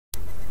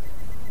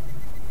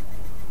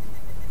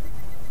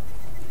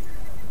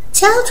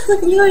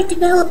Childhood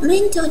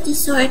neurodevelopmental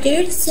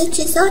disorders such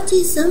as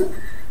autism,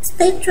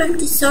 spectrum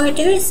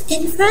disorders,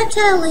 and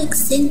Fragile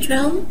X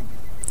syndrome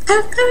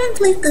are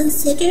currently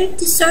considered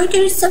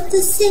disorders of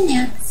the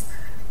synapse,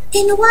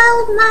 and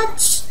while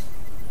much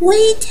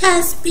weight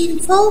has been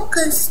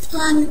focused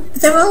on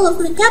the role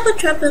of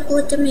metabotropic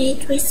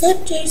glutamate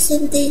receptors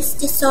in these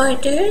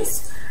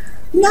disorders,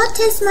 not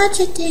as much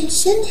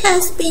attention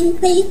has been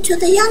paid to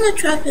the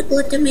ionotropic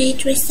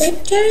glutamate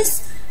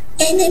receptors,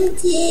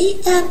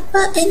 NMDA,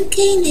 AMPA, and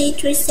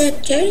kainate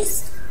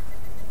receptors.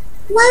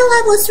 While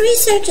I was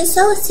research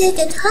associate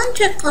at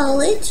Hunter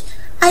College,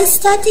 I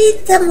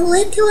studied the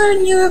molecular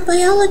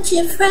neurobiology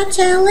of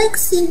Fragile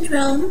X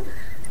syndrome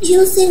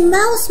using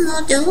mouse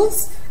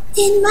models,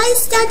 and my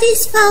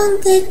studies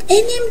found that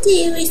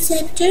NMDA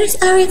receptors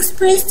are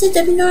expressed at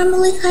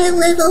abnormally high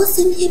levels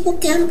in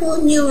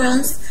hippocampal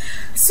neurons.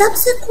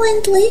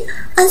 Subsequently,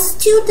 a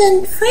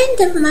student friend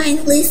of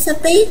mine, Lisa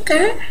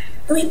Baker,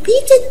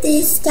 repeated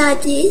these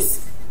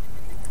studies,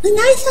 and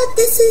I thought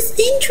this is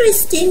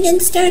interesting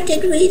and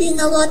started reading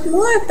a lot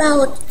more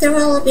about the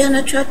role of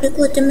ionotropic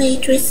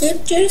glutamate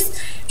receptors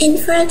in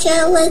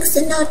Fragile X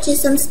and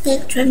autism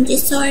spectrum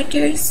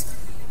disorders.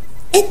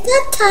 At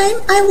that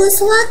time, I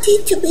was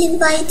lucky to be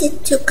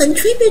invited to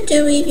contribute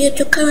a review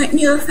to current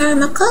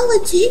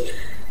neuropharmacology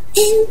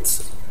and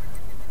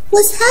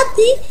was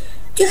happy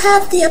to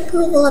have the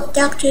approval of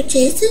Dr.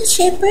 Jason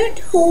Shepard,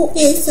 who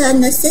is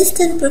an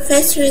assistant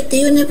professor at the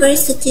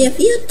University of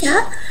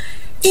Utah,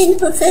 and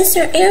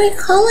Professor Eric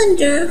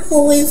Hollander,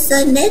 who is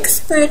an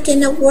expert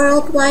and a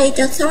worldwide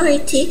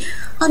authority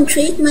on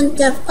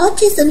treatment of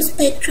autism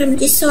spectrum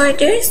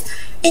disorders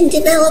and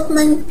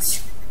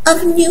development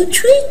of new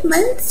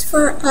treatments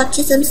for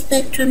autism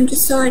spectrum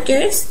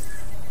disorders.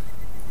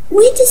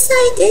 We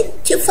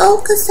decided to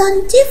focus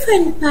on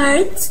different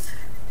parts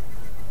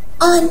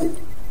on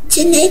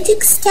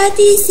genetic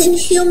studies in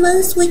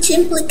humans which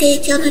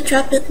implicate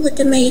ionotropic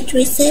glutamate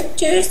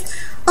receptors,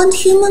 on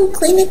human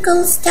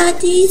clinical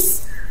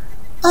studies,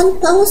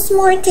 on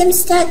post-mortem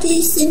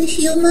studies in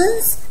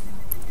humans,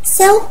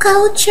 cell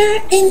culture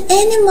and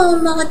animal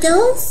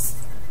models,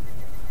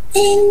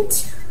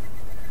 and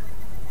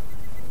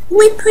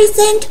we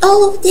present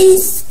all of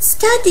these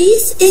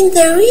studies in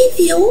the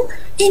review,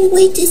 and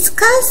we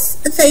discuss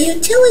the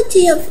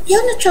utility of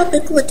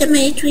ionotropic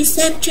glutamate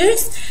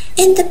receptors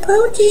and the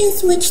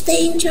proteins which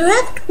they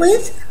interact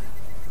with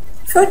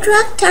for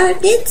drug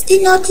targets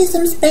in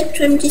autism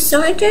spectrum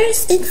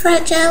disorders and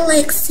Fragile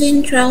X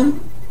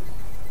syndrome.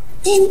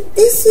 And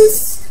this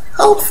is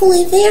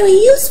hopefully very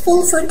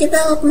useful for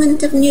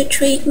development of new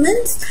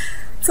treatments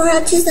for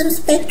autism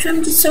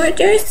spectrum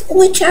disorders,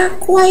 which are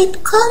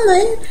quite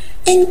common,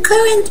 and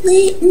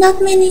currently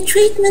not many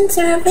treatments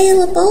are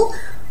available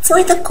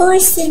for the core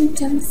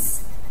symptoms.